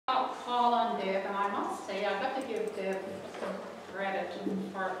Deb, and I must say, I've got to give Deb some credit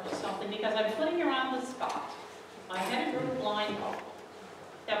for something, because I'm putting her on the spot. I had a group lined up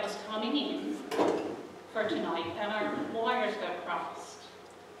that was coming in for tonight, and our wires got crossed.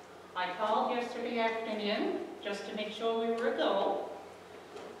 I called yesterday afternoon just to make sure we were a go,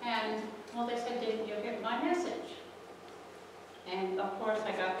 and well, they said, "Didn't you get my message?" And of course,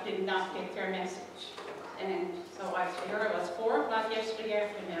 did not get their message. And so here it was 4 o'clock yesterday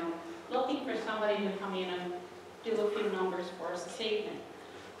afternoon, looking for somebody to come in and do a few numbers for us this evening.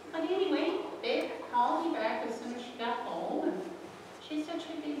 But anyway, Deb called me back as soon as she got home, and she said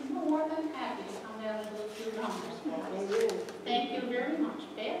she'd be more than happy to come down and do a few numbers for us. Thank you very much,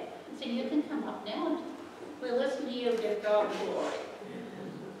 Deb. So you can come up now and we'll listen to you give God the glory.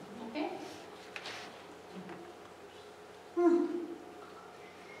 Okay? Well,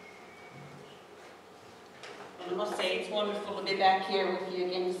 I must say it's wonderful to be back here with you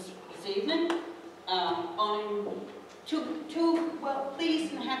again this evening. I'm well,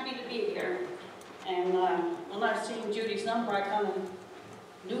 pleased and happy to be here. And when I was seeing Judy's number, I kind of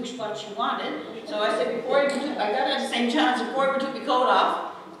knew what she wanted. So I said, I got it at the same chance, before I took the coat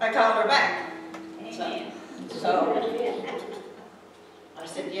off, I called her back. So I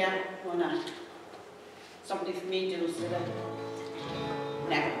said, yeah, why not? Something for me to do, so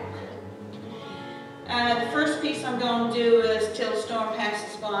now. The first piece I'm going to do is Till the Storm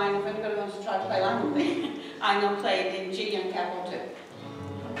Passes By, and if anybody wants to try to play along with me, I'm going to play it in G and capital 2.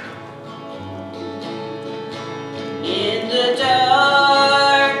 In the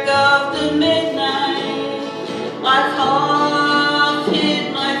dark of the midnight, I've half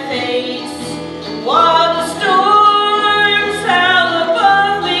hid my face, while the storms howl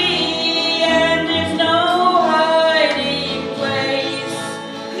above me, and there's no hiding place.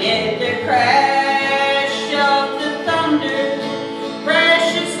 In the crash of the thunder,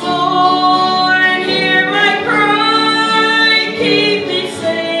 precious Lord, hear my cry, keep me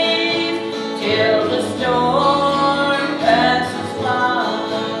safe till the storm passes by,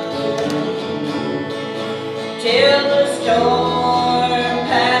 till the storm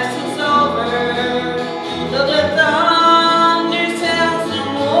passes over, till the thunder sounds no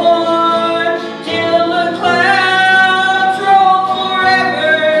more, till the clouds roll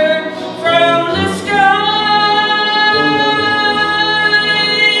forever from the sky.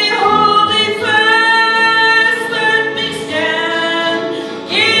 Hold me fast, let me stand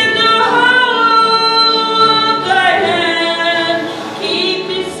in the hollow of thy hand. Keep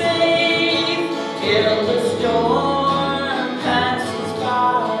me safe till the storm passes by.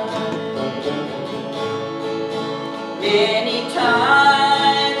 Many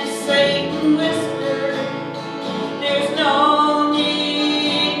times Satan whispered, there's no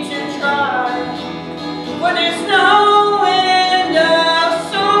need to try, for there's no end of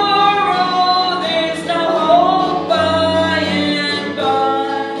sorrow, there's no hope by and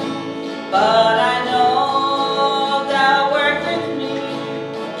by. But I know thou art with me,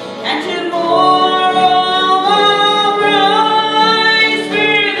 and tomorrow I'll rise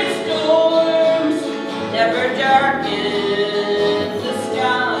where the storms never darken the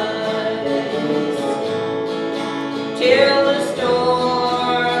skies, till the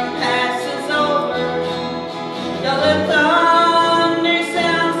storm passes over, till the thunder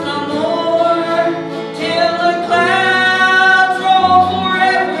sounds no more, till the clouds roll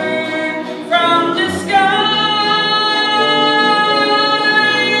forever from the sky.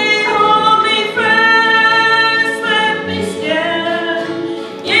 Hold me fast, let me stand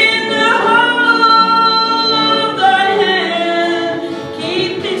in the hollow of thy hand.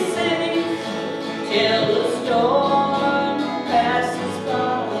 Keep me safe till the storm passes by.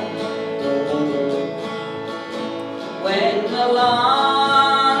 When the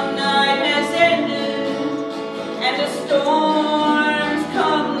long night has ended and the storms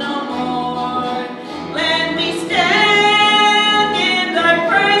come no more, let me stand in thy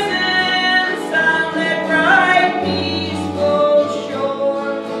presence on that bright peaceful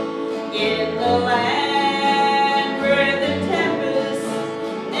shore, in the land where the tempest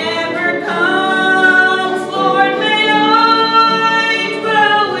never comes. Lord, may I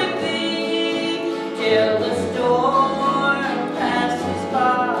dwell with thee till the storm passes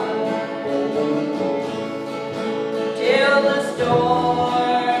by, till the storm